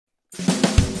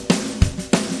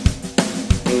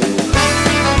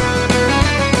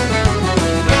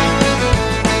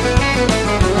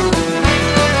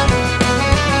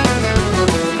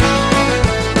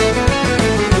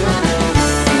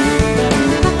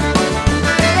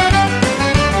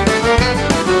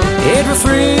for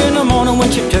 3 in the morning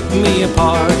when she took me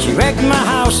apart. She wrecked my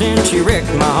house and she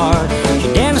wrecked my heart.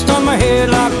 She danced on my head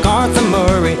like Arthur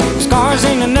Murray. Scars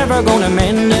ain't never gonna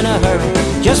mend in a hurry.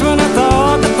 Just when I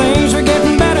thought that things were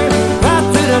getting better, right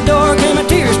through the door came a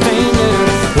tear-stained letter.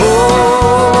 Oh,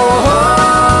 oh,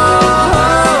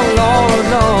 oh, Lord,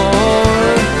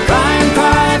 Lord. Cry and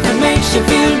cry if it makes you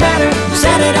feel better.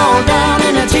 Set it all down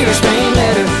in a tear-stained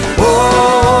letter. Oh,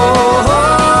 oh,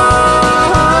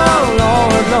 oh,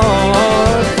 Lord,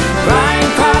 Lord. Cry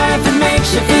and cry if it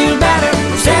makes you feel better.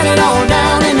 Set it all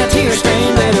down in a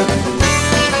tear-stained letter.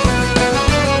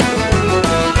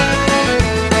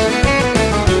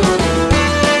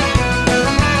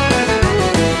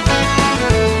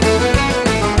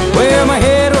 Well, my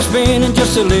head was spinning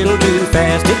just a little too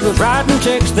fast. It was writing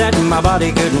checks that my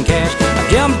body couldn't cash. I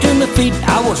jumped to my feet,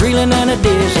 I was reeling and a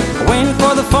dizzy. I went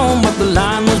for the phone, but the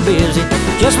line was busy.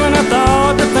 Just when I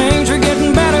thought that things were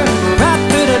getting better, right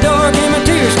through the door came a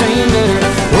tear-stained letter.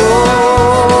 Oh,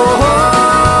 oh,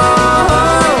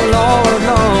 oh, Lord,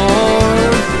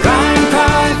 Lord. Cry and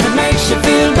cry if it makes you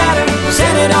feel better.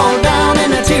 Set it all down in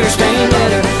a tear-stained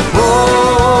letter. Oh,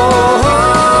 oh,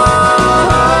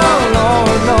 oh,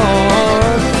 Lord,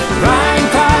 Lord. Cry and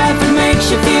cry if it makes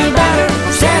you feel better.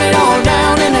 Set it all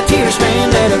down in a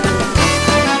tear-stained letter.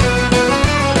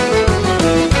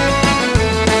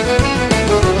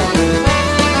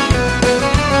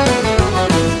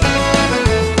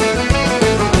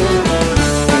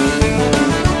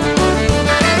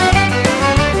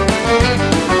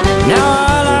 Now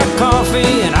I like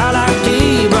coffee and I like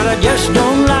tea, but I just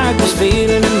don't like this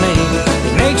feeling in me.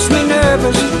 It makes me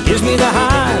nervous, gives me the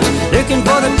highs, looking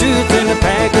for the truth in a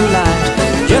pack of lies.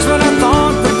 Just when I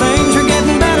thought that things were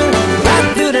getting better, right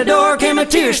through the door came a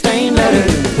tear-stained letter.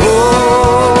 Oh,